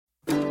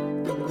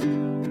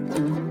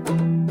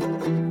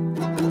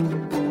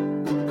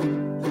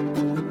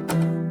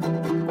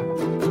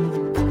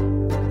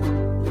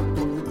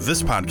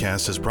This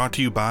podcast is brought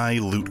to you by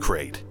Loot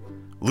Crate.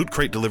 Loot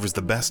Crate delivers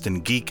the best in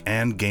geek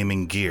and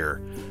gaming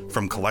gear.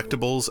 From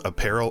collectibles,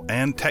 apparel,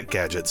 and tech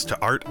gadgets to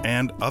art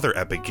and other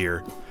epic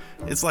gear,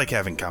 it's like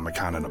having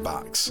Comic-Con in a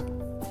box.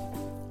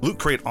 Loot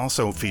Crate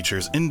also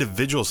features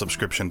individual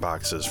subscription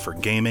boxes for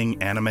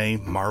gaming,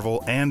 anime,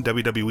 Marvel, and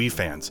WWE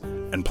fans,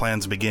 and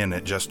plans begin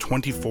at just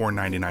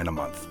 $24.99 a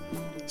month.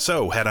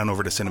 So head on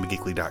over to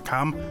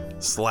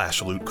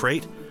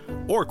cinemageekly.com/lootcrate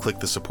or click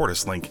the support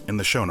us link in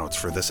the show notes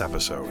for this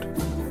episode.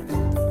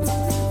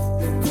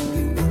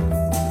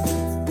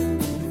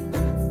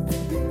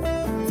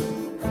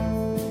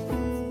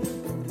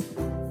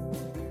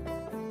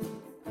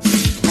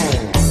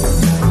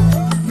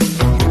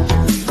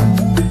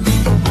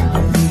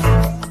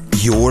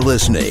 You're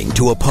listening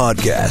to a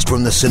podcast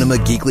from the Cinema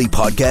Geekly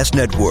Podcast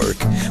Network.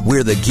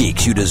 We're the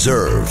geeks you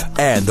deserve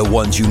and the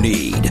ones you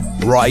need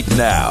right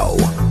now.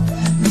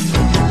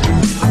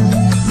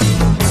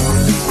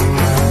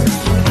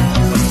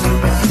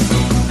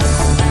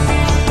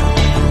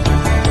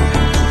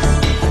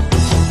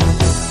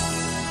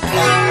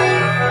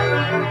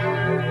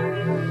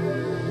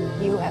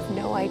 You have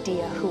no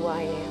idea who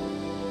I am.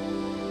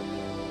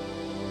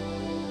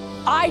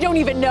 I don't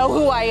even know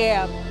who I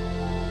am.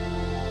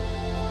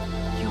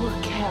 You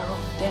are Carol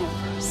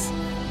Danvers.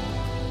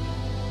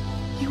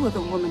 You are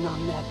the woman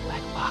on that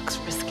black box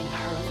risking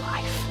her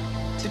life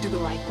to do the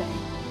right thing.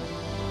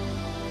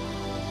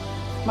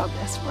 My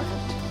best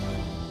friend,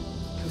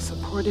 who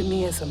supported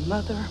me as a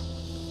mother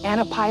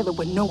and a pilot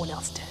when no one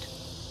else did.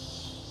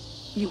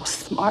 You were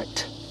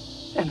smart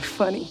and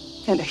funny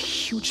and a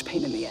huge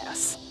pain in the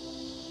ass.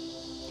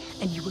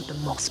 And you were the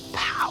most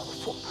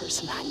powerful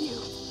person I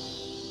knew,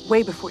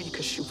 way before you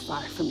could shoot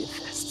fire from your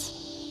fists.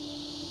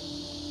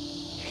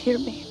 You hear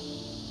me?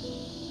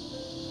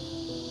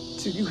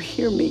 Do you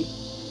hear me?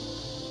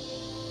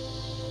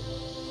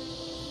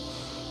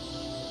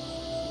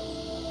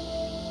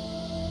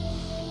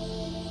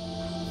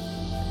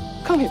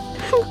 Come here.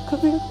 Come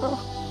here, girl.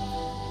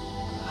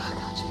 I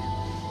got you.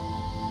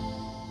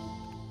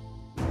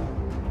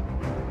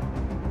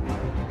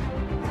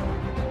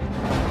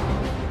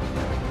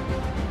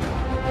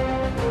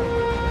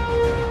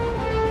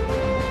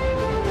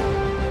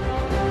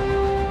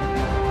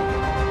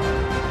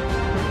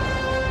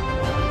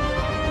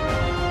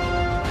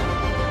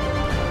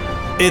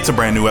 It's a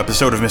brand new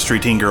episode of Mystery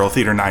Teen Girl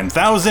Theater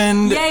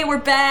 9000. Yay, we're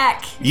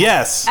back!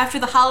 Yes. After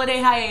the holiday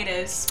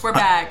hiatus, we're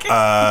back.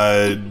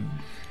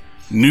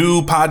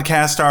 New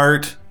podcast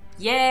art.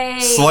 Yay!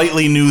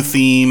 Slightly new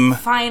theme.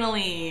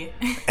 Finally.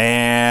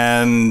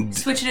 And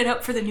Switching it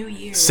up for the new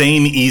year.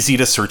 same easy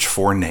to search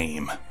for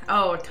name.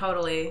 Oh,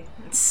 totally.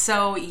 It's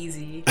so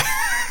easy.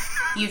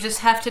 You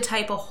just have to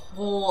type a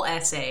whole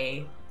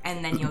essay,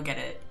 and then you'll get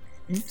it.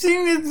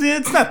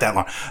 It's not that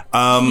long.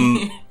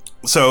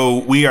 So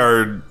we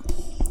are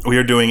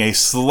doing a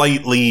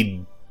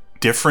slightly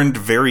different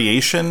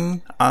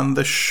variation on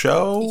the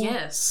show.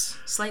 Yes,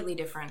 slightly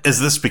different. Is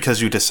this because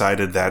you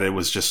decided that it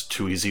was just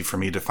too easy for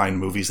me to find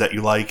movies that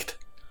you liked?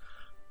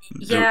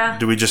 Yeah.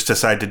 Do we just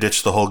decide to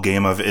ditch the whole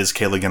game of, is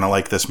Kayla gonna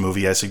like this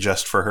movie I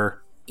suggest for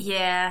her?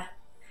 Yeah.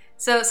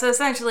 So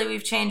essentially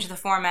we've changed the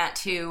format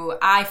to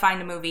I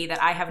find a movie that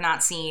I have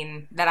not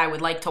seen that I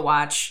would like to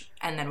watch,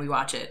 and then we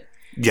watch it.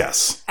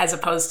 Yes. As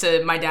opposed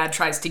to my dad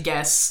tries to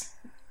guess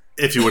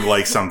If you would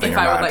like something if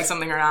or I not. would like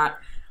something or not.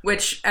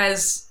 Which,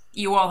 as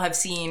you all have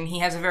seen, he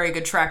has a very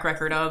good track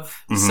record of.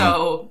 Mm-hmm.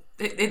 So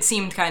it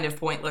seemed kind of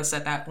pointless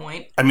at that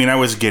point. I mean, I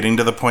was getting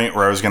to the point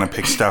where I was going to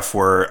pick stuff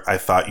where I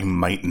thought you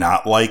might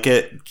not like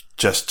it,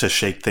 just to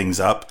shake things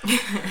up.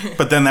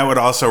 But then that would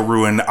also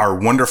ruin our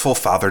wonderful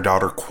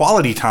father-daughter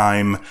quality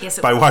time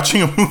by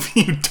watching a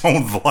movie you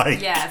don't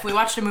like. Yeah, if we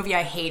watched a movie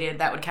I hated,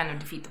 that would kind of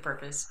defeat the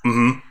purpose.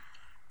 Mm-hmm.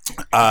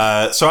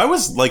 So I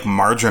was, like,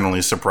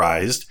 marginally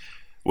surprised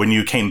when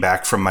you came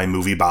back from my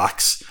movie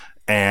box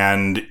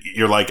and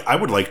you're like, I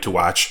would like to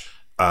watch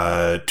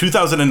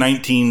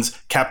 2019's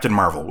Captain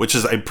Marvel, which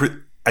is, I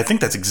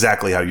think that's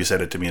exactly how you said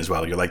it to me as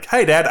well. You're like,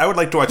 hey, Dad, I would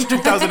like to watch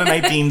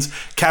 2019's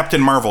Captain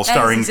Marvel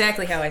starring... That's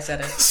exactly how I said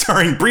it.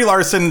 Starring Brie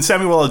Larson,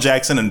 Samuel L.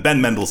 Jackson, and Ben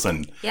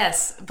Mendelsohn.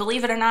 Yes,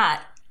 believe it or not,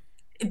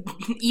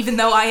 even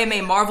though I am a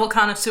Marvel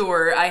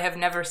connoisseur, I have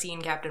never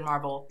seen Captain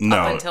Marvel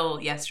up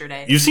until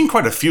yesterday. You've seen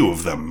quite a few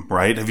of them,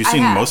 right? Have you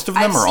seen most of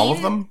them all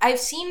of them? I've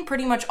seen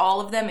pretty much all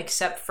of them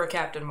except for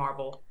Captain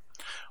Marvel.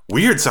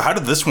 Weird. So how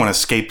did this one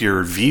escape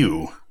your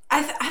view?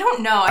 I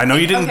don't know. I know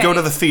you didn't go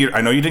to the theater.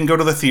 I know you didn't go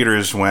to the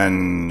theaters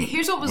when.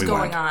 Here's what was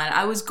going on.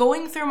 I was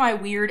going through my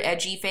weird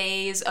edgy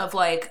phase of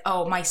like,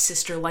 oh, my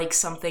sister likes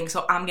something,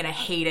 so I'm gonna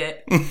hate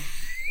it.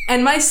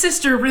 And my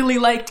sister really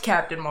liked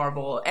Captain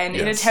Marvel, and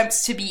in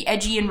attempts to be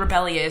edgy and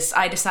rebellious,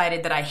 I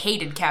decided that I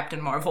hated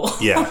Captain Marvel.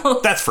 Yeah,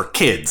 that's for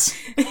kids.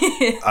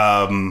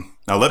 Now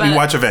let me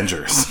watch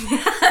Avengers.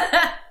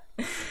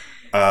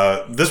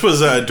 This was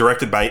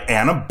directed by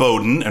Anna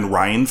Boden and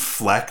Ryan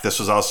Fleck. This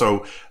was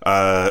also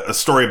a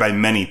story by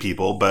many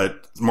people,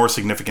 but more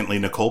significantly,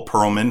 Nicole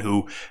Perlman,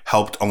 who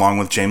helped, along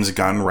with James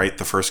Gunn, write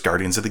the first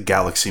Guardians of the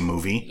Galaxy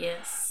movie.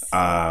 Yes.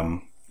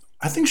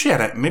 I think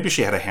maybe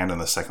she had a hand in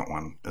the second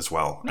one as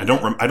well. Maybe.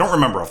 I don't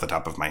remember off the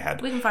top of my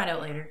head. We can find out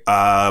later.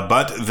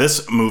 But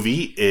this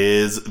movie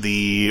is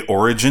the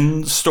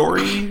origin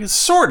story,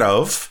 sort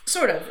of.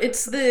 Sort of.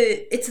 It's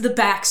the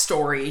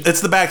backstory.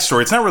 It's the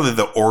backstory. It's not really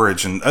the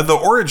origin. The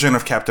origin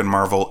of Captain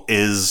Marvel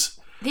is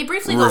they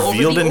briefly go over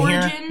the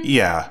origin. Here.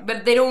 Yeah,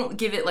 but they don't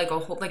give it like a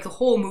whole, like the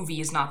whole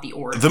movie is not the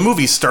origin. The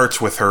movie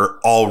starts with her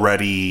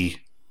already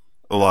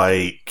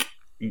like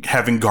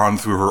having gone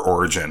through her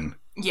origin.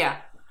 Yeah.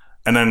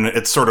 And then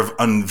it's sort of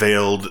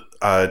unveiled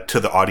to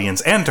the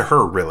audience and to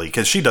her, really,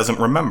 because she doesn't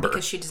remember.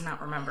 Because she does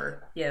not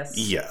remember, yes.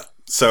 Yeah.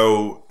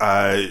 So...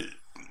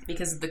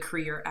 because the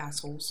Kree are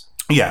assholes.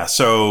 Yeah,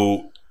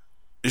 so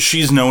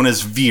she's known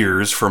as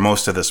Veers for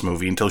most of this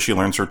movie until she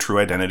learns her true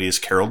identity as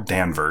Carol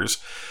Danvers.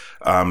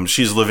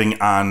 She's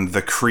living on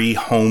the Kree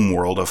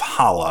homeworld of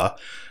Hala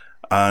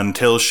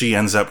until she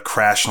ends up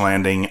crash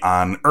landing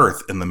on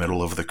Earth in the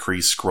middle of the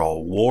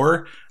Kree-Skrull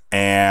War.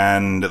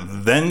 And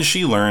then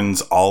she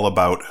learns all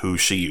about who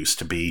she used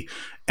to be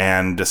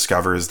and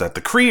discovers that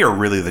the Kree are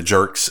really the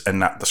jerks and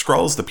not the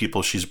Skrulls, the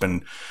people she's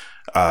been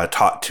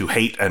taught to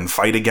hate and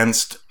fight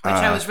against. Which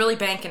I was really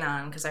banking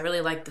on because I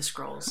really like the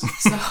Skrulls.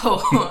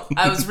 So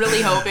I was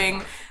really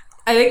hoping...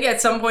 I think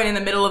at some point in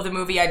the middle of the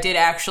movie, I did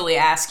actually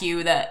ask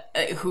you that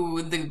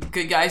who the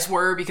good guys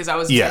were because I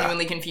was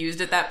genuinely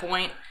confused at that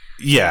point.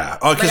 Yeah.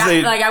 Oh, because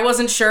I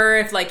wasn't sure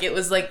if like it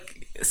was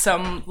like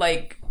some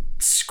like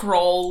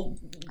Skrull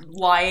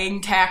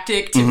lying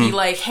tactic to be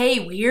like,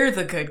 hey, we're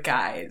the good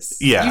guys.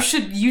 Yeah.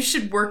 You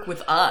should work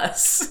with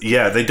us.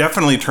 Yeah, they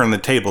definitely turned the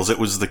tables. It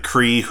was the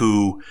Kree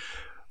who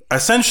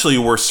essentially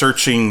were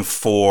searching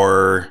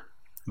for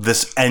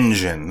this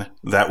engine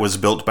that was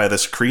built by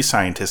this Kree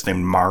scientist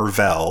named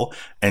Mar-Vell,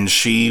 and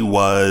she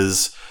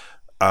was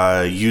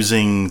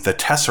using the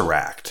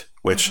Tesseract,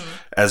 which,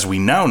 as we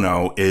now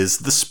know, is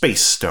the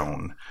Space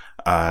Stone.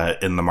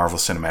 In the Marvel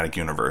Cinematic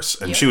Universe.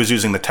 And she was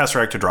using the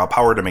Tesseract to draw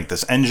power to make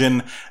this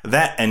engine.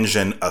 That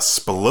engine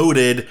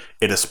exploded.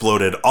 It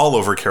exploded all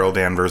over Carol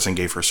Danvers and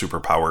gave her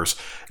superpowers.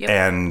 Yep.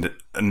 And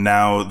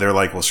now they're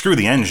like, well, screw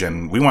the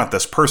engine. We want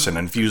this person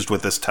infused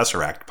with this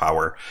Tesseract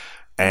power.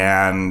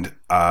 And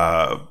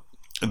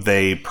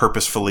they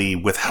purposefully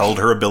withheld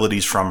her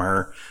abilities from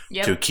her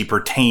to keep her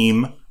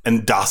tame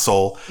and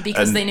docile.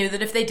 Because they knew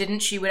that if they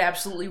didn't, she would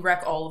absolutely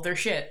wreck all of their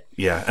shit.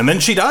 Yeah, and then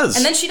she does.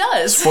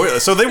 Spoiler.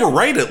 So they were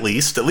right at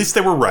least. At least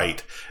they were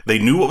right. They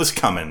knew what was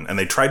coming, and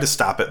they tried to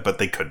stop it, but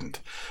they couldn't.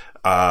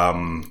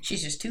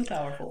 She's just too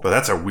powerful. But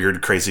that's a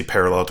weird, crazy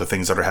parallel to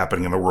things that are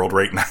happening in the world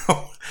right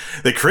now.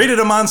 They created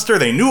a monster,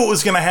 they knew it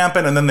was going to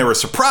happen, and then they were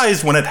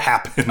surprised when it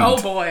happened.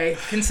 Oh boy.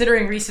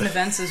 Considering recent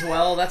events as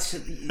well, that's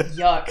just,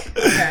 yuck.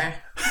 Okay.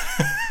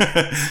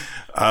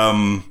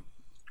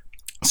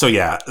 So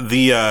yeah,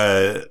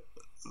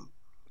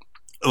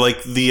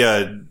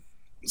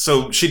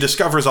 so she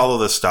discovers all of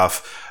this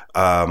stuff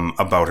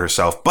about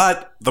herself,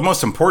 but the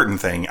most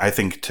important thing, I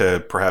think,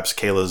 to perhaps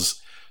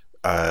Kayla's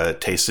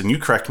taste, and you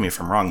correct me if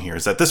I'm wrong here,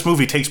 is that this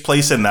movie takes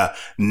place in the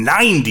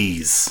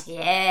 90s.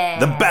 Yeah.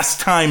 The best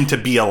time to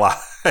be alive.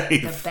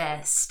 The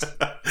best.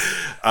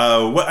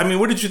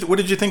 What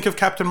did you think of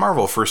Captain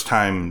Marvel first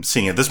time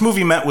seeing it? This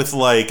movie met with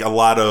like a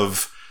lot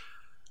of,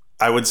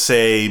 I would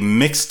say,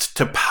 mixed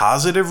to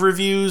positive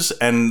reviews,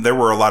 and there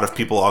were a lot of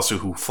people also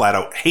who flat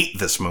out hate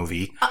this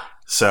movie.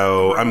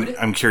 So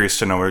I'm curious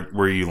to know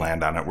where you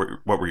land on it.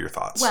 What were your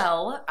thoughts?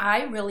 Well,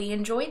 I really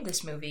enjoyed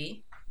this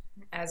movie,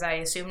 as I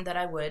assumed that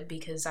I would,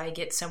 because I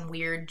get some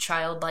weird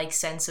childlike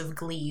sense of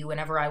glee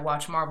whenever I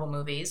watch Marvel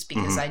movies,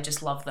 because I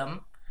just love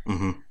them.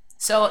 Mm-hmm.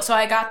 So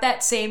I got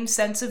that same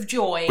sense of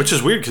joy. Which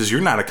is weird, because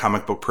you're not a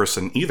comic book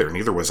person either.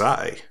 Neither was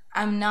I.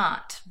 I'm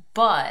not,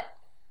 but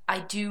I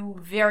do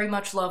very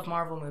much love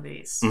Marvel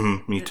movies.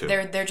 Mm-hmm, me too.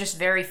 They're just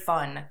very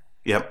fun.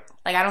 Yep.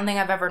 Like, I don't think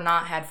I've ever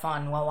not had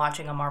fun while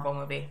watching a Marvel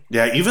movie.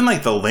 Yeah, even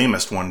like the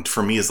lamest one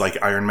for me is like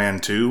Iron Man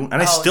 2.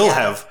 And I still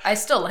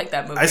like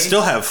that movie. I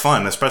still have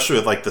fun, especially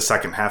with like the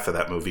second half of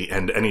that movie.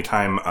 And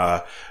anytime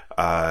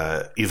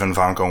Ivan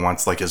Vanko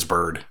wants like his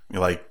bird,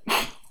 you're like,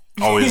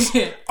 always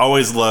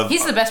love.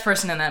 He's the best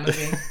person in that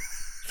movie.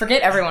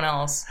 Forget everyone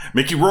else.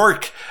 Mickey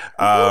Rourke.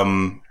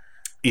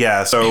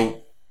 Yeah,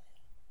 so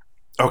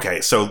okay,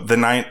 so the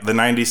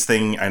 90s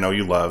thing I know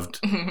you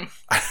loved.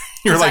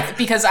 You're like,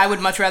 because I would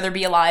much rather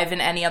be alive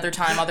in any other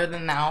time other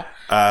than now.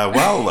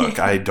 Well, look,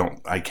 I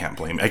can't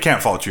blame you. I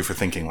can't fault you for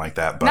thinking like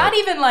that. But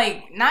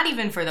not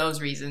even for those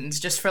reasons,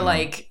 just for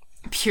like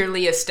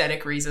purely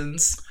aesthetic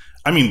reasons.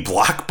 I mean,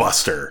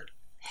 Blockbuster.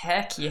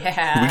 Heck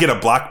yeah. We get a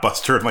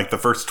Blockbuster in like the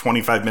first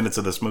 25 minutes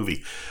of this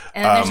movie.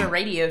 And then there's a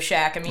Radio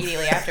Shack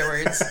immediately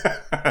afterwards.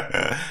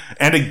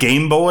 And a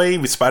Game Boy.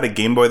 We spotted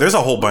Game Boy. There's a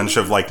whole bunch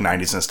of like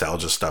 90s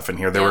nostalgia stuff in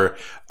here. There were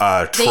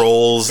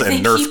trolls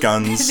and Nerf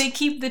guns. They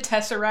keep the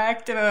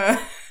Tesseract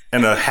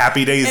in a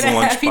Happy Days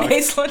lunchbox. Happy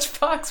Days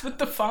lunchbox with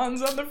the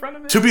Fonz on the front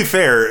of it. To be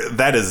fair,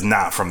 that is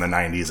not from the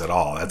 90s at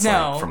all. That's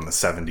like from the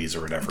 70s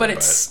or whatever. But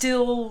it's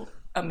still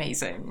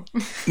amazing.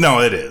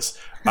 No, it is.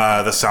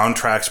 The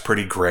soundtrack's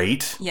pretty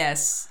great.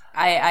 Yes.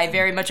 I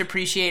very much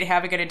appreciate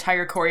having an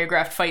entire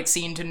choreographed fight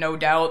scene to No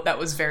Doubt. That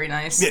was very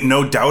nice. Yeah,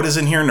 No Doubt is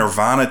in here.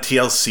 Nirvana,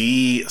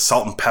 TLC,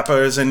 Salt and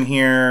Pepper is in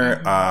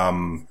here.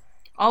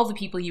 All the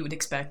people you would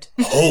expect.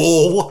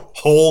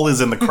 Hole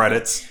is in the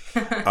credits.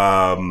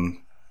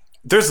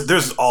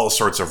 There's all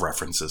sorts of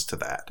references to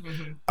that.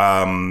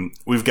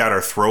 We've got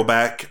our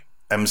throwback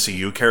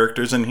MCU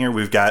characters in here.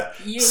 We've got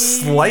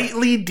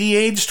slightly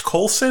de-aged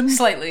Coulson.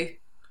 Slightly.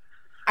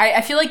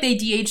 I feel like they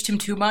de-aged him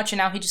too much, and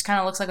now he just kind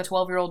of looks like a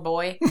 12-year-old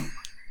boy.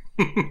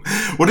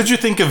 What did you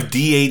think of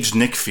de-aged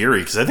Nick Fury?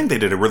 Because I think they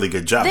did a really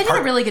good job. They did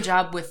a really good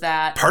job with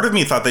that. Part of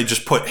me thought they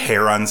just put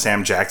hair on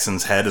Sam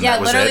Jackson's head, and that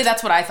was it. Yeah, literally,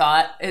 that's what I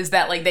thought, is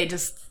that like they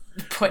just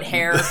put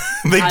hair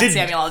on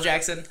Samuel L.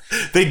 Jackson.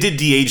 They did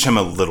de-age him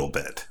a little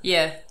bit.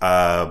 Yeah.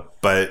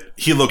 But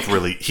he looked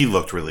really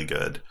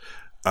good.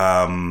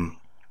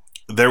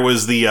 There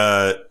was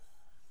the...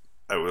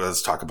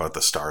 let's talk about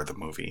the star of the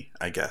movie,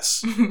 I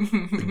guess.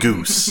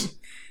 Goose.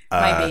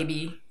 My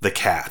baby. The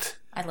cat.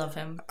 I love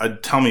him.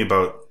 Tell me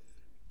about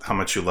how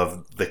much you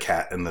love the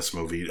cat in this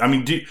movie. I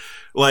mean, do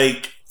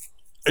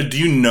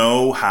you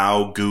know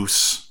how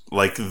Goose,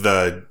 like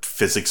the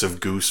physics of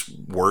Goose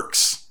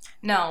works?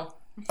 No.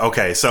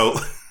 Okay, so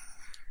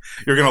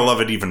you're going to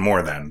love it even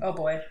more then. Oh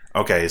boy.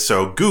 Okay,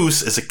 so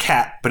Goose is a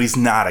cat, but he's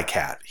not a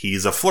cat.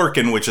 He's a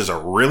Flurkin, which is a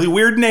really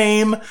weird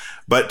name.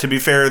 But to be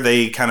fair,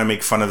 they kind of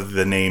make fun of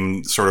the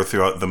name sort of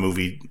throughout the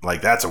movie.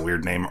 Like, that's a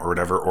weird name or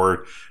whatever.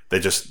 Or they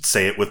just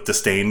say it with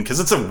disdain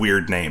because it's a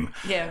weird name.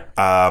 Yeah.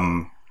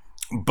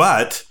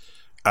 But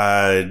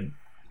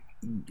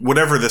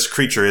whatever this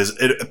creature is,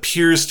 it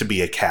appears to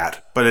be a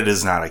cat, but it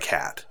is not a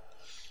cat.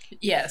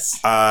 Yes.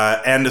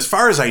 And as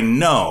far as I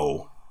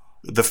know,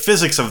 the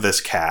physics of this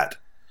cat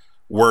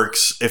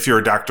works if you're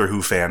a Doctor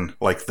Who fan,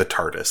 like the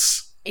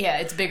TARDIS. Yeah,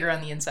 it's bigger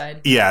on the inside.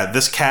 Yeah,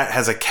 this cat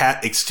has a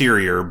cat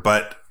exterior,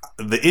 but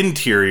the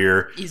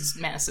interior is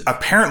massive.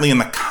 Apparently in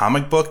the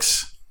comic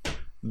books,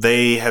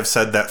 they have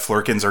said that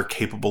Flurkins are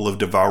capable of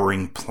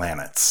devouring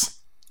planets.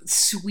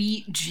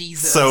 Sweet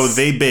Jesus. So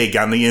they big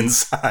on the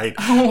inside.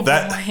 Oh,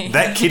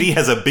 that kitty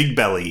has a big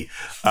belly.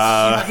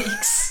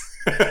 Yikes.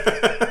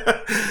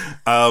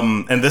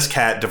 And this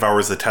cat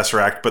devours the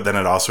Tesseract, but then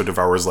it also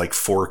devours like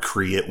 4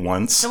 Kree at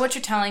once. So what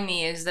you're telling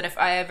me is that if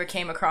I ever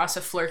came across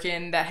a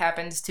Flurkin that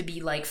happens to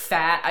be like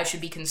fat, I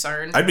should be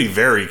concerned? I'd be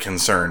very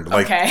concerned.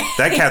 Like, okay.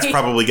 That cat's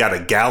probably got a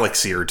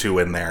galaxy or two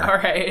in there. All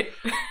right.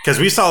 Because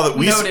we saw that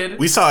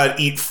we saw it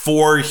eat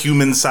 4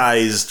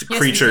 human-sized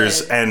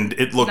creatures, and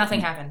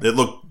nothing happened. It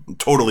looked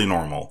totally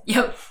normal.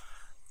 Yep.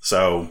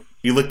 So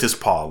you licked his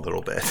paw a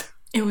little bit.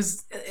 It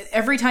was,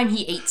 every time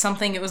he ate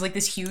something, it was like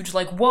this huge,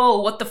 like, whoa,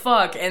 what the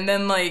fuck? And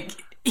then, like,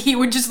 he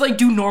would just, like,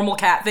 do normal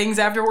cat things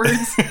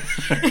afterwards.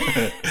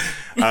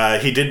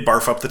 He did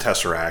barf up the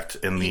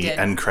Tesseract in the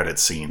end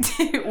credits scene.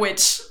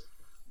 Which,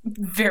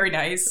 very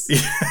nice.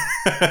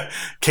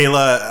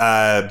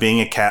 Kayla, being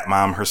a cat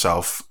mom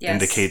herself,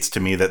 indicates to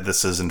me that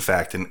this is, in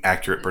fact, an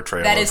accurate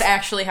portrayal. That is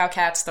actually how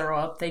cats throw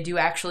up. They do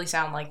actually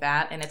sound like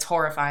that, and it's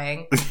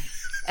horrifying.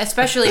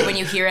 Especially when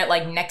you hear it,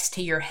 like, next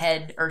to your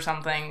head or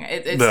something.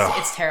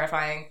 It's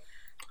terrifying.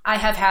 I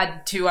have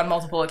had to, on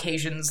multiple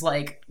occasions,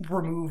 like,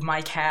 remove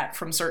my cat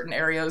from certain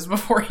areas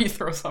before he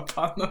throws up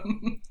on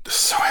them.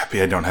 So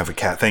happy I don't have a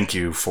cat. Thank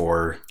you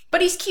for...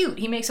 But he's cute.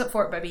 He makes up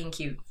for it by being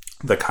cute.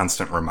 The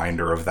constant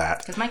reminder of that.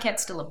 Because my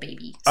cat's still a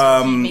baby.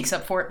 So he makes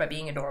up for it by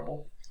being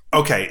adorable.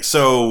 Okay,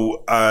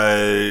 so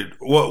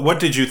what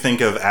did you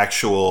think of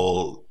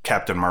actual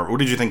Captain Marvel? What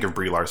did you think of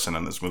Brie Larson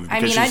in this movie?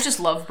 Because I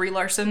just love Brie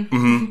Larson.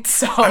 Mm-hmm.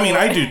 So I mean,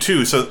 I do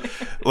too. So,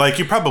 like,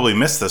 you probably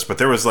missed this, but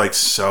there was, like,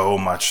 so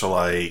much,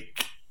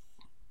 like,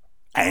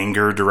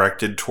 anger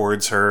directed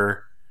towards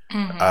her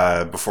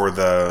before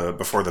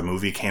the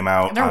movie came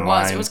out. There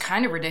online. It was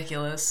kind of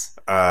ridiculous.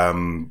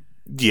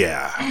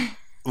 Yeah.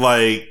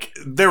 Like,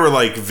 there were,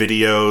 like,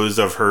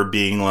 videos of her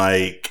being,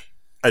 like,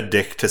 a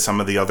dick to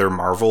some of the other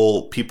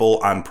Marvel people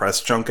on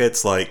press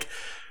junkets, like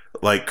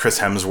Chris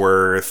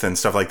Hemsworth and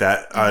stuff like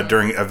that,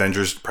 during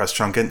Avengers press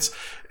junkets.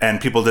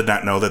 And people did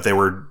not know that they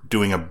were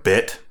doing a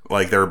bit.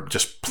 Like, they're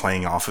just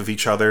playing off of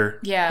each other.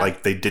 Yeah.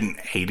 Like, they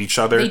didn't hate each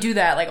other. They do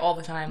that, like, all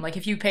the time. Like,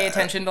 if you pay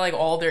attention to, like,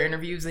 all their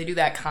interviews, they do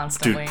that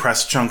constantly. Dude,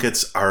 press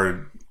junkets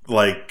are,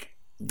 like...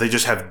 They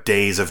just have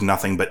days of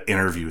nothing but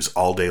interviews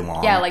all day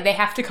long. Yeah, like, they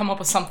have to come up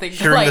with something to,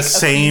 hearing like, the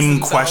same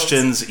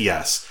questions,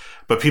 yes.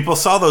 But people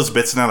saw those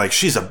bits and they're like,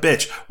 she's a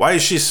bitch. Why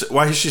is she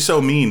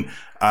so mean?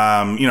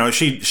 You know,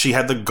 she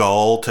had the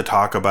gall to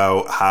talk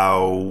about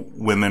how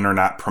women are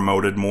not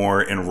promoted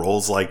more in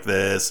roles like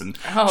this and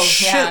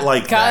shit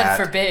like that.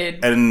 God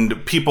forbid.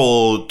 And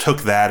people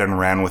took that and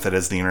ran with it,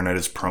 as the internet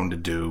is prone to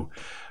do.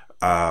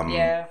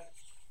 Yeah.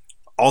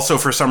 Also,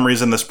 for some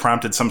reason, this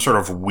prompted some sort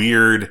of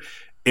weird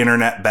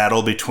internet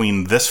battle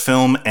between this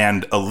film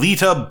and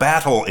Alita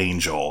Battle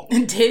Angel.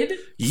 Did?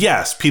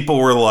 Yes, people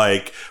were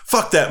like,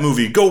 fuck that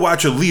movie, go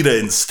watch Alita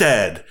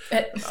instead.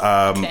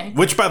 Okay.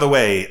 Which, by the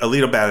way,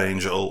 Alita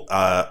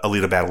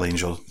Battle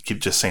Angel, keep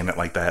just saying it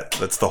like that.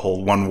 That's the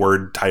whole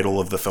one-word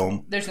title of the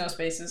film. There's no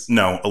spaces.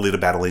 No, Alita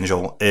Battle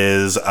Angel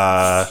is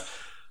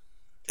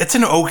It's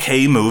an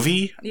okay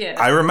movie. Yeah.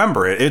 I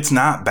remember it. It's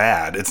not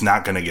bad. It's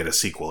not going to get a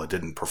sequel. It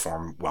didn't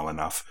perform well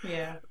enough.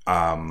 Yeah.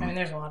 I mean,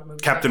 there's a lot of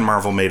movies. Captain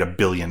Marvel made $1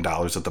 billion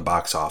at the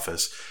box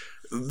office.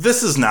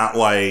 This is not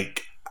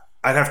like...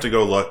 I'd have to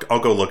go look. I'll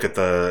go look at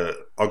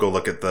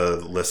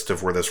the list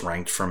of where this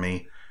ranked for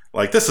me.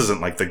 Like, this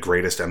isn't like the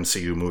greatest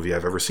MCU movie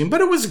I've ever seen,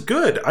 but it was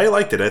good. I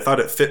liked it. I thought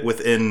it fit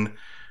within,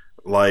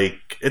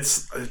 like,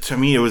 to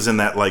me, it was in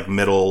that, like,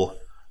 middle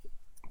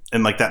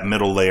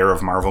layer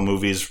of Marvel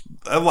movies.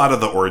 A lot of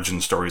the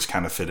origin stories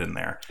kind of fit in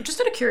there. Just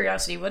out of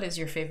curiosity, what is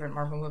your favorite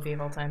Marvel movie of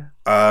all time?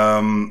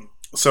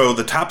 So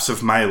the tops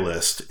of my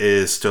list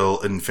is still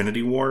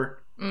Infinity War.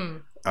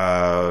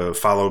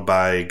 Followed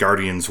by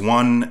Guardians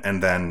 1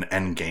 and then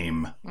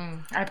Endgame.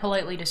 I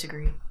politely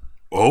disagree.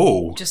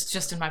 Oh.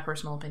 Just in my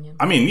personal opinion.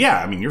 I mean,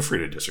 yeah, you're free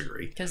to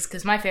disagree.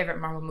 Because my favorite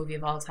Marvel movie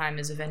of all time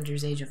is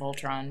Avengers Age of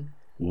Ultron.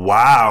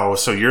 Wow,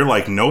 so you're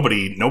like,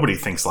 nobody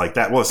thinks like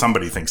that. Well,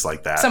 somebody thinks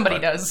like that. Somebody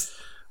does.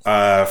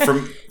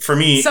 For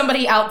me...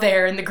 Somebody out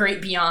there in the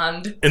great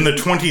beyond. In the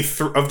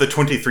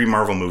 23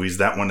 Marvel movies,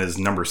 that one is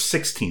number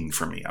 16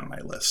 for me on my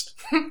list.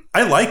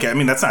 I like it. I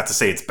mean, that's not to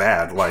say it's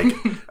bad. Like,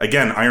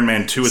 again, Iron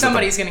Man 2 is...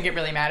 Somebody's going to get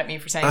really mad at me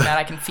for saying that.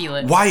 I can feel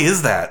it. Why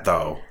is that,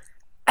 though?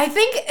 I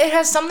think it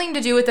has something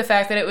to do with the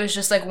fact that it was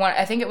just like one...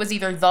 I think it was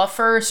either the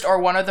first or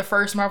one of the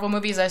first Marvel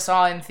movies I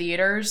saw in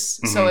theaters.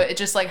 Mm-hmm. So it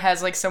just like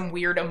has like some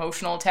weird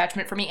emotional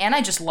attachment for me. And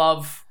I just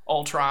love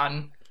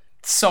Ultron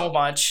so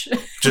much.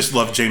 Just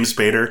love James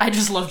Spader? I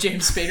just love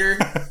James Spader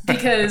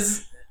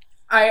because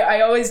I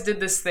always did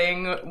this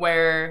thing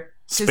where...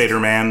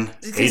 Spider-Man,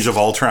 Age of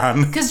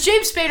Ultron. Because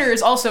James Spader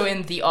is also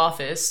in The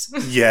Office.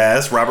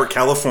 Yes, Robert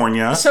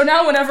California. So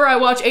now whenever I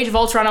watch Age of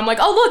Ultron, I'm like,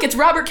 oh, look, it's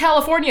Robert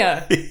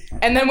California.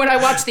 And then when I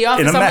watch The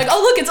Office, I'm like,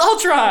 oh, look, it's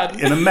Ultron.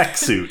 In a mech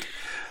suit.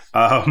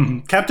 I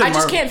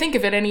just can't think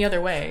of it any other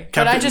way.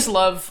 But I just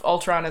love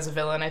Ultron as a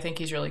villain. I think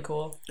he's really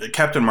cool.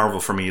 Captain Marvel,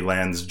 for me,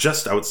 lands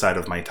just outside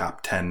of my top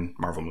 10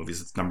 Marvel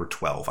movies. It's number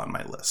 12 on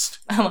my list.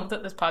 I love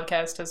that this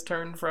podcast has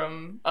turned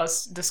from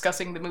us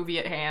discussing the movie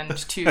at hand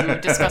to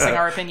discussing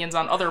our opinions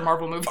on other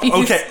Marvel movies.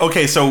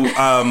 Okay. So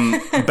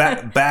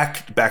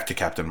back to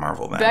Captain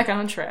Marvel then. Back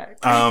on track.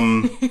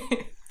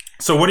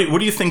 So what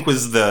do you think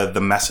was the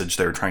message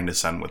they were trying to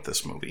send with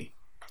this movie?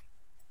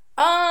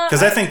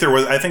 Because I think there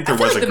was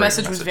the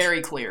message was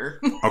very clear.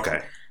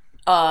 Okay.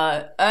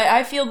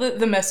 I feel that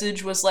the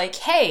message was like,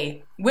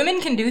 hey,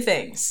 women can do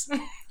things.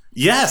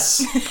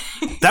 Yes.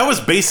 That was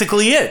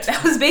basically it.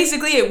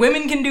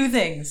 Women can do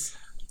things.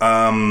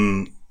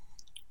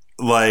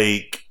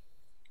 Like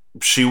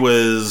she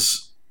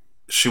was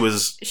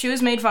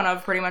made fun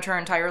of pretty much her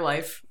entire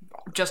life.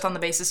 Just on the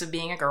basis of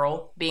being a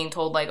girl, being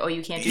told like, oh,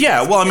 you can't do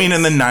yeah, well, I mean,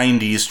 in the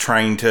 90s,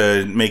 trying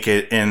to make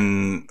it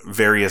in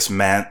various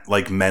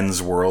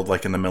men's world,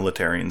 like in the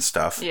military and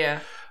stuff. Yeah.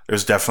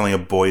 There's definitely a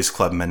boys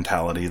club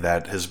mentality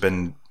that has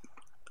been,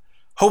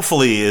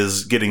 hopefully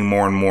is getting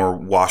more and more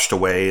washed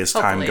away as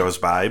time goes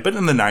by. But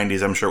in the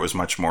 90s, I'm sure it was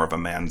much more of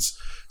a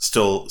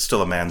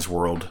still a man's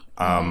world,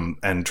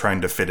 and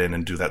trying to fit in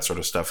and do that sort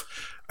of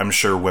stuff. I'm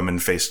sure women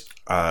faced,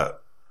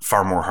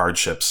 far more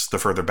hardships the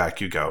further back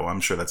you go.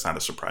 I'm sure that's not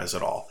a surprise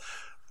at all.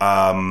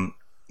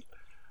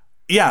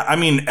 Yeah, I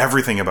mean,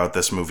 everything about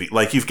this movie.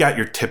 Like, you've got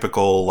your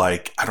typical,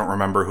 like, I don't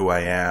remember who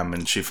I am,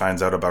 and she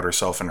finds out about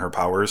herself and her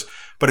powers.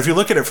 But if you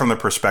look at it from the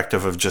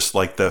perspective of just,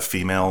 like, the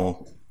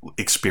female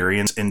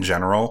experience in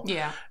general,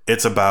 yeah,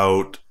 it's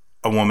about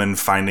a woman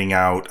finding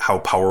out how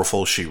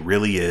powerful she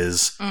really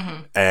is,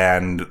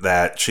 and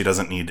that she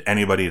doesn't need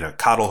anybody to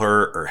coddle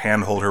her or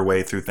handhold her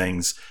way through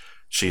things.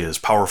 She is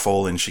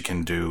powerful and she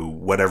can do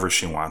whatever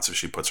she wants if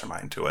she puts her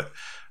mind to it.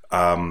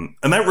 And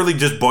that really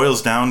just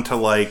boils down to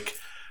like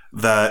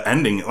the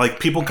ending. Like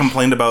people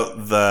complained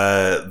about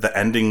the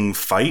ending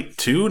fight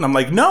too. And I'm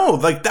like, no,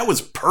 like that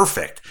was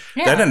perfect.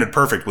 Yeah. That ended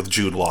perfect with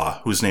Jude Law,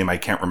 whose name I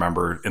can't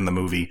remember in the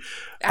movie.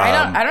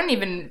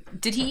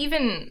 Did he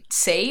even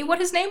say what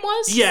his name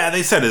was? Yeah,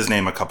 they said his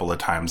name a couple of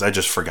times. I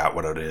just forgot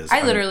what it is.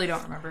 I literally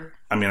don't remember.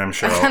 I mean, I'm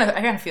sure. I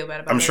kind of feel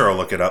bad about it. I'm sure I'll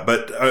look it up.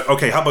 But,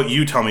 okay, how about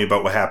you tell me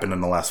about what happened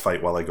in the last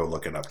fight while I go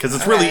look it up? Because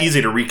it's really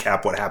easy to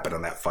recap what happened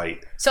in that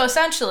fight. So,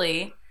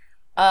 essentially,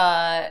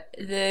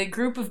 the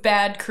group of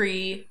bad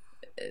Kree,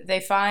 they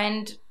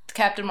find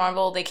Captain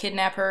Marvel, they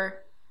kidnap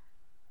her,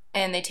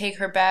 and they take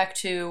her back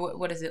to,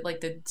 what is it,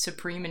 like the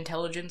Supreme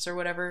Intelligence or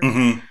whatever?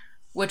 Mm-hmm.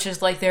 Which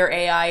is like their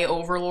AI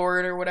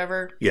overlord or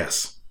whatever.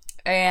 Yes.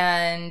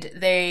 And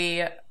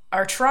they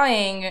are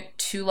trying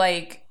to,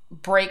 like,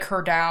 break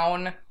her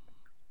down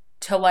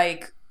to,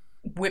 like,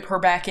 whip her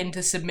back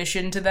into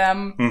submission to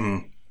them.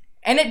 Mm-hmm.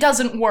 And it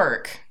doesn't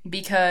work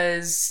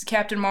because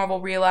Captain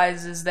Marvel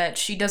realizes that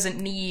she doesn't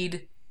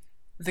need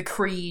the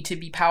Kree to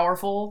be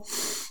powerful.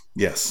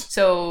 Yes.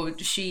 So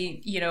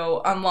she,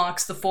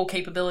 unlocks the full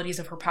capabilities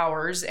of her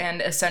powers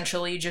and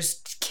essentially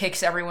just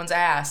kicks everyone's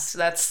ass.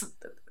 That's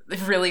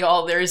really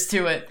all there is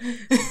to it.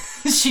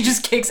 She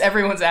just kicks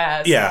everyone's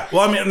ass. Yeah.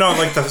 Well, I mean, no,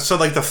 like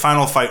the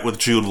final fight with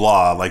Jude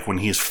Law, like when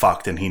he's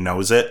fucked and he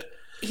knows it.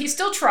 he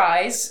still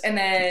tries, and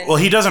then... Well,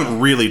 he doesn't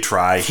really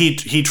try.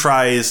 He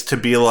tries to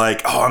be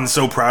like, oh, I'm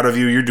so proud of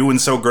you. You're doing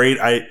so great.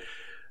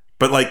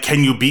 But, like,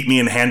 can you beat me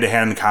in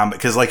hand-to-hand combat?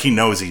 Because, like, he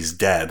knows he's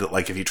dead.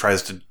 Like, if he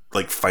tries to,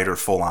 like, fight her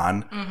full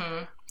on.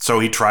 Mm-hmm. So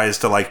he tries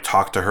to, like,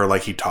 talk to her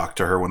like he talked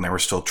to her when they were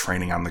still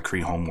training on the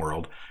Kree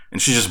homeworld.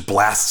 And she just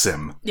blasts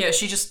him. Yeah,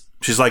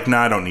 she's like, no,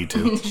 I don't need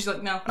to. She's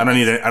like, no. I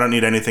don't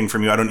need anything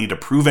from you. I don't need to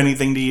prove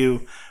anything to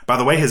you. By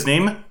the way, his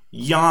name,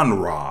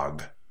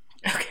 Yon-Rogg.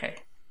 Okay.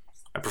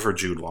 I prefer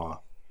Jude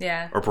Law.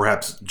 Yeah. Or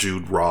perhaps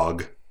Jude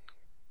Rogg.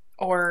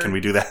 Or... Can we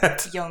do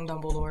that? Young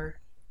Dumbledore.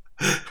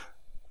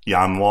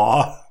 Jan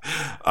Law.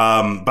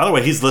 By the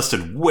way, he's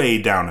listed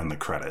way down in the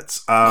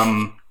credits.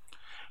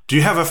 Do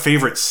you have a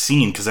favorite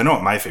scene? Because I know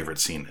what my favorite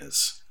scene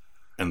is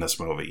in this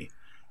movie.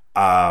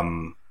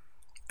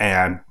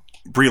 And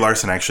Brie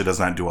Larson actually does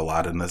not do a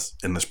lot in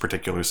this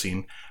particular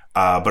scene.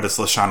 But it's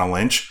Lashana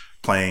Lynch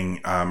playing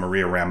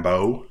Maria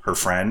Rambeau, her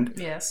friend.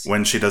 Yes.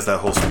 When she does that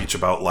whole speech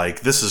about, like,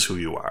 this is who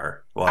you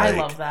are. Like, I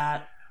love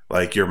that.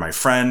 Like, you're my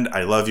friend.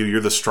 I love you. You're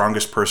the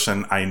strongest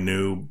person I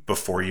knew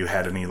before you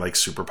had any, like,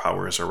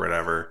 superpowers or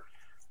whatever.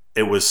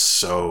 It was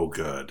so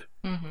good.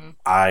 Mm-hmm.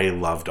 I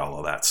loved all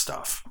of that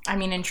stuff. I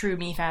mean, in true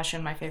me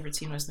fashion, my favorite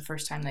scene was the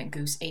first time that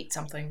Goose ate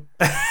something.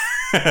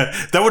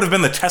 That would have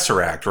been the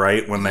Tesseract,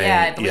 right?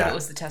 Yeah, I believe it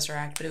was the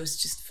Tesseract, but it was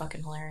just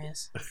fucking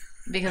hilarious.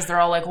 Because they're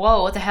all like,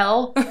 whoa, what the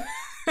hell?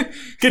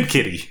 Good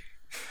kitty.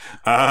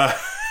 Oh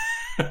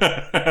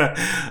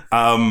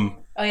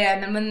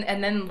yeah,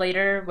 and then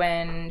later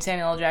when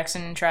Samuel L.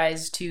 Jackson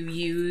tries to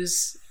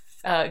use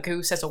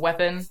Goose as a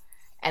weapon,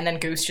 and then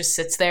Goose just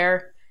sits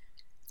there.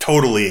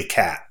 Totally a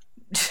cat.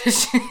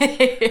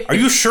 Are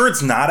you sure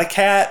it's not a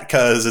cat?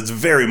 Because it's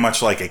very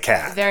much like a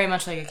cat. Very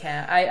much like a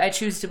cat. I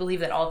choose to believe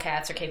that all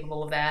cats are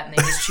capable of that, and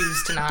they just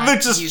choose to not. They're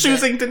just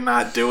choosing to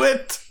not do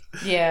it.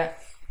 Yeah.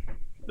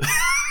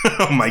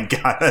 Oh my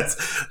god.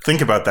 Think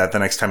about that the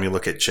next time you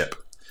look at Chip.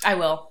 I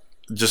will.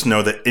 Just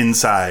know that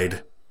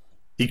inside,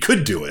 he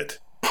could do it.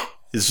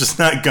 He's just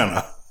not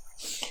gonna.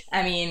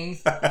 I mean,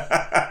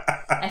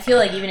 I feel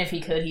like even if he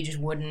could, he just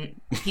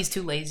wouldn't. He's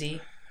too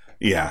lazy.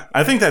 Yeah,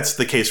 I think that's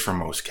the case for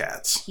most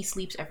cats. He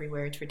sleeps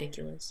everywhere. It's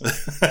ridiculous.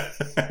 You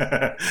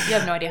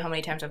have no idea how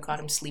many times I've caught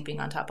him sleeping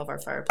on top of our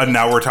fireplace. And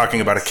now we're talking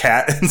about a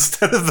cat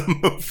instead of the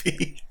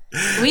movie.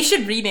 We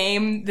should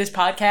rename this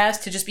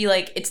podcast to just be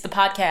like, it's the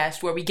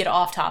podcast where we get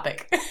off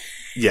topic.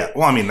 Yeah,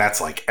 well, I mean, that's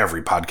like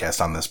every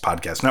podcast on this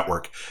podcast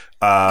network.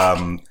 How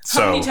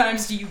many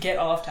times do you get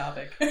off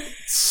topic?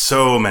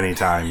 So many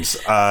times.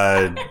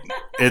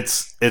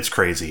 It's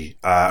crazy.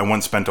 I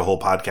once spent a whole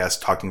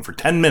podcast talking for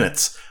 10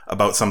 minutes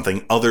about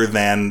something other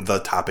than the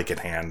topic at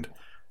hand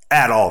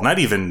at all. Not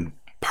even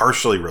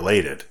partially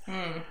related.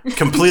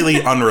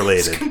 Completely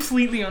unrelated.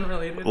 Completely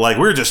unrelated. Like,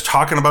 we were just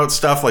talking about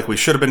stuff like we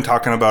should have been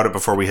talking about it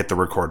before we hit the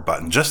record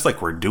button, just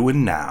like we're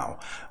doing now.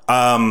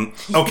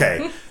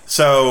 Okay,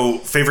 so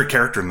favorite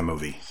character in the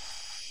movie?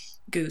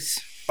 Goose.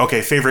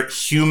 Okay, favorite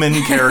human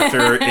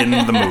character in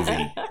the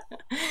movie?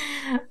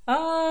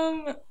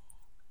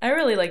 I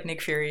really like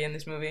Nick Fury in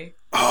this movie.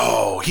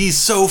 Oh, he's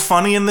so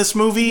funny in this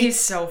movie.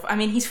 He's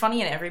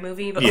funny in every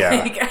movie, but yeah.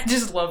 Like, I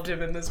just loved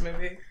him in this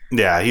movie.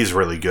 Yeah, he's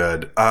really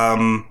good.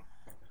 You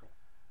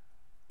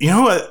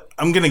know what?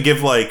 I'm going to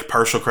give like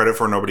partial credit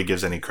for nobody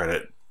gives any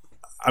credit.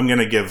 I'm going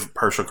to give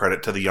partial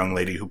credit to the young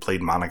lady who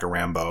played Monica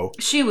Rambeau.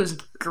 She was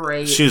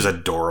great. She was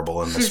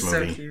adorable in this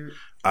movie. So cute.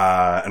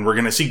 And we're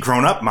going to see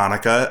grown-up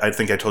Monica, I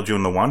think I told you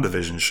in the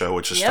WandaVision show,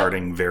 which is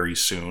starting very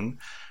soon,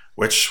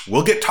 which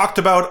will get talked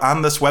about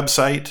on this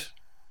website.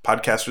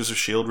 Podcasters of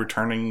S.H.I.E.L.D.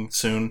 returning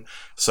soon.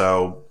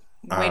 So,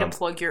 way to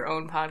plug your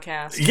own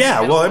podcast.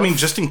 Yeah, well, I mean,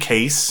 just in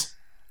case.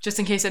 Just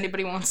in case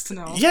anybody wants to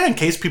know. Yeah, in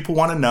case people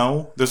want to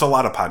know. There's a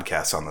lot of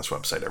podcasts on this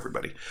website,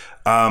 everybody.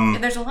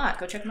 And there's a lot.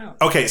 Go check them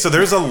out. Okay, so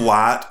there's a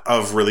lot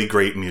of really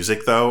great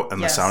music, though, in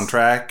the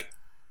soundtrack.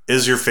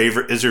 Is your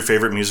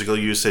favorite musical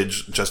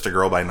usage Just a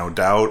Girl by No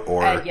Doubt?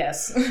 Or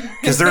yes.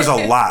 Because there's a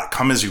lot.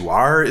 Come As You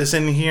Are is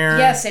in here.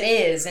 Yes, it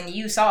is. And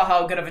you saw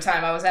how good of a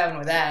time I was having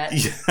with that.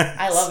 Yes.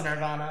 I love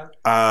Nirvana.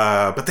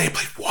 But they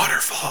played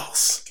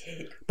Waterfalls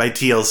by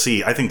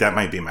TLC. I think that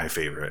might be my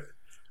favorite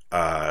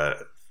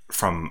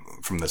from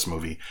this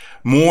movie.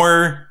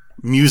 More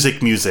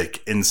music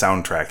in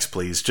soundtracks,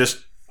 please.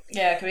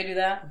 Yeah, can we do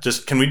that?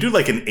 Can we do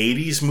like an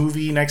 80s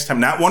movie next time?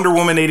 Not Wonder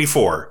Woman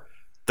 84.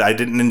 I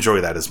didn't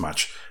enjoy that as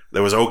much.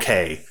 That was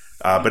okay,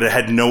 but it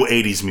had no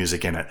 80s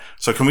music in it.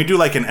 So can we do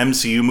like an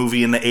MCU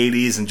movie in the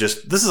 80s and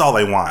this is all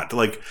I want.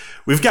 Like,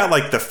 we've got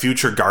like the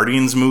future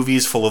Guardians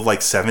movies full of like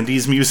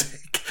 70s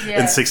music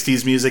and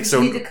 60s music. So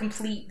we need to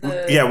complete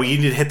the... Yeah, we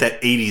need to hit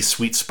that 80s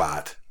sweet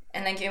spot.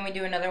 And then can we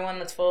do another one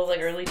that's full of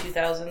like early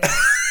 2000s?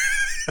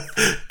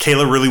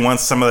 Kayla really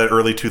wants some of that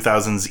early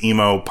 2000s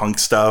emo punk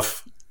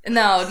stuff.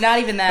 No, not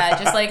even that.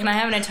 Just like, can I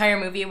have an entire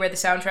movie where the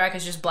soundtrack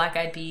is just Black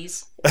Eyed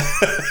Peas?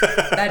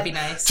 That'd be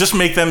nice. Just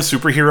make them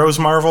superheroes,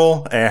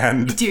 Marvel,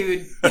 and...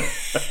 Dude.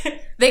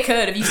 They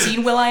could. Have you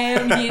seen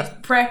Will.i.am? He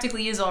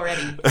practically is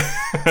already.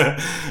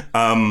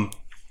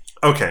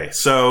 Okay,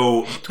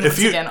 so Once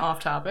again, off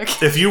topic.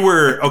 If you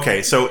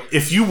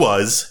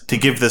was to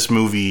give this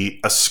movie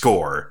a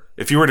score,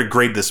 if you were to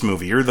grade this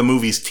movie, you're the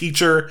movie's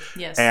teacher,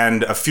 yes,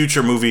 and a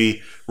future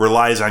movie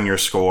relies on your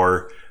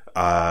score.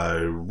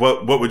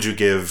 What would you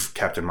give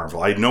Captain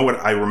Marvel? I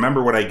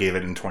remember what I gave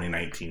it in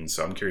 2019,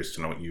 so I'm curious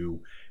to know what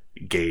you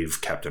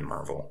gave Captain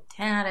Marvel.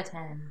 10 out of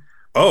 10.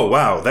 Oh,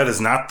 wow. That is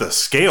not the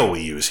scale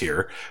we use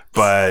here.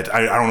 But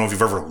I don't know if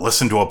you've ever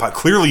listened to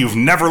clearly you've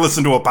never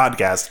listened to a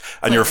podcast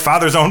on your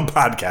father's own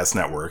podcast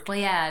network. Well,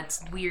 yeah,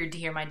 it's weird to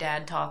hear my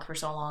dad talk for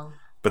so long.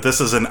 But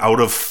this is an out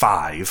of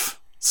 5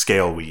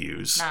 scale we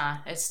use. Nah,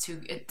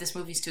 this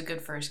movie's too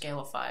good for a scale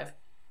of 5.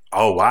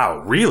 Oh, wow.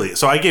 Really?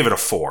 So I gave it a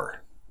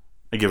 4.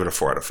 I give it a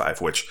 4 out of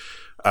 5, which,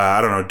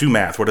 I don't know, do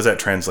math. What does that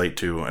translate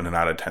to in an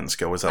out of 10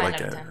 scale? Was that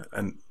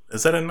 9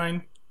 is that a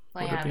 9?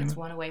 Well, yeah, it's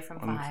 1 away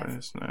from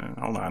 5.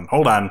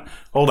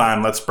 Hold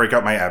on. Let's break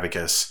out my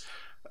abacus.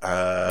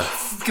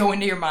 Go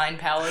into your mind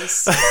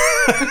palace.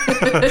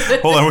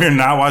 Hold on, we're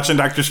not watching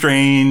Doctor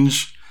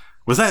Strange.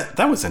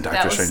 That was in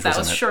Doctor Strange, wasn't it? That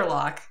was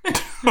Sherlock.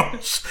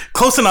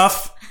 Close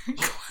enough.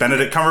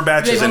 Benedict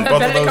Cumberbatch is in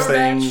both of those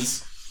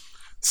things.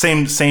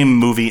 Same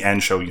movie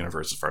and show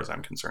universe as far as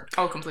I'm concerned.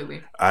 Oh,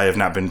 completely. I have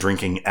not been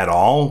drinking at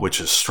all, which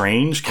is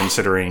strange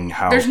considering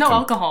how there's no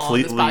alcohol on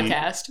this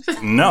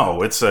podcast.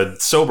 No, it's a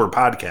sober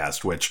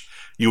podcast, which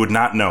you would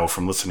not know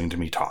from listening to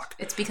me talk.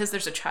 It's because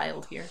there's a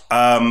child here.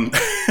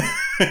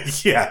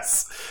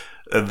 Yes.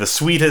 The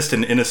sweetest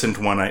and innocent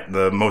one,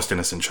 the most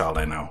innocent child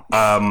I know.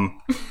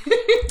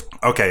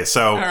 Okay,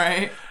 so... All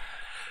right.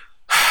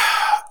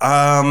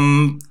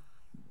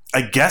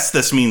 I guess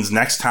this means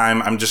next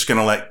time I'm just going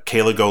to let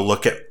Kayla go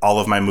look at all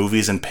of my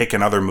movies and pick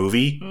another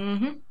movie.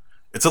 Mm-hmm.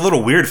 It's a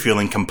little weird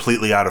feeling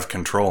completely out of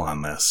control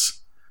on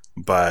this,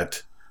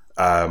 but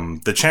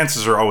the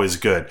chances are always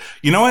good.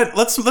 You know what?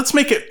 Let's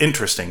make it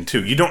interesting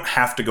too. You don't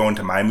have to go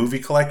into my movie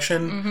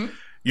collection. Mm-hmm.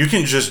 You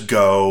can just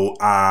go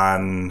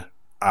on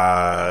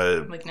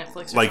like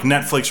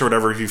Netflix or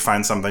whatever. If you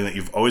find something that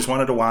you've always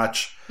wanted to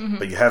watch, mm-hmm.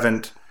 but you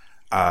haven't,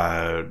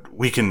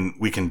 we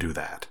can do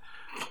that.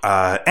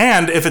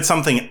 And if it's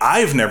something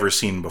I've never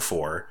seen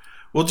before,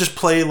 we'll just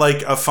play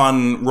like a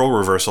fun role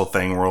reversal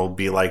thing where we'll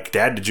be like,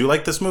 Dad, did you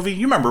like this movie?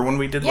 You remember when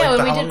we did the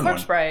Halloween did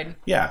Corpse Bride.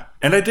 Yeah,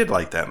 and I did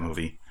like that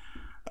movie.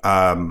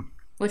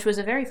 Which was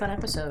a very fun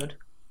episode.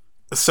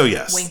 So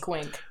yes. Wink,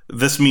 wink.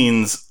 This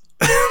means...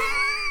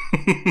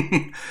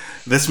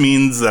 This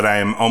means that I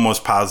am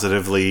almost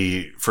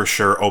positively, for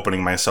sure,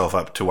 opening myself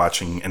up to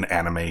watching an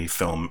anime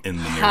film in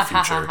the near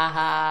future.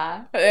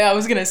 I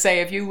was going to say,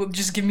 if you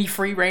just give me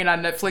free reign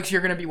on Netflix,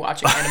 you're going to be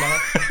watching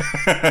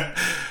anime.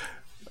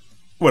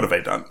 What have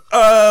I done?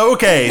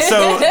 Okay,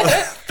 so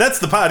that's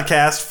the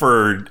podcast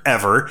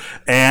forever,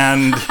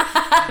 and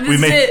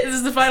this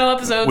is the final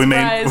episode. We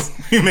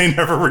may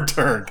never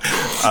return.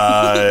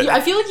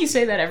 I feel like you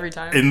say that every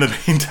time. In the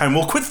meantime,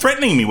 well, quit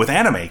threatening me with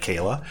anime,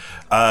 Kayla.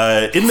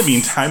 In the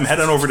meantime,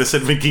 head on over to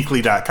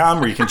cinemageekly.com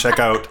where you can check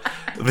out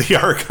the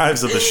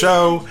archives of the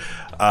show.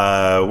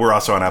 We're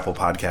also on Apple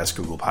Podcasts,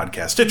 Google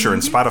Podcasts, Stitcher,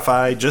 and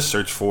Spotify. Just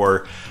search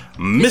for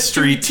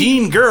Mystery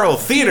Teen Girl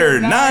Theater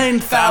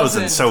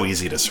 9000. So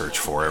easy to search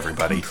for,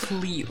 everybody.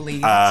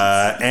 Completely.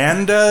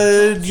 And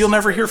you'll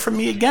never hear from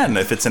me again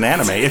if it's an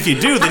anime. If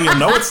you do, then you'll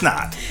know it's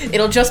not.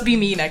 It'll just be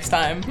me next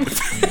time.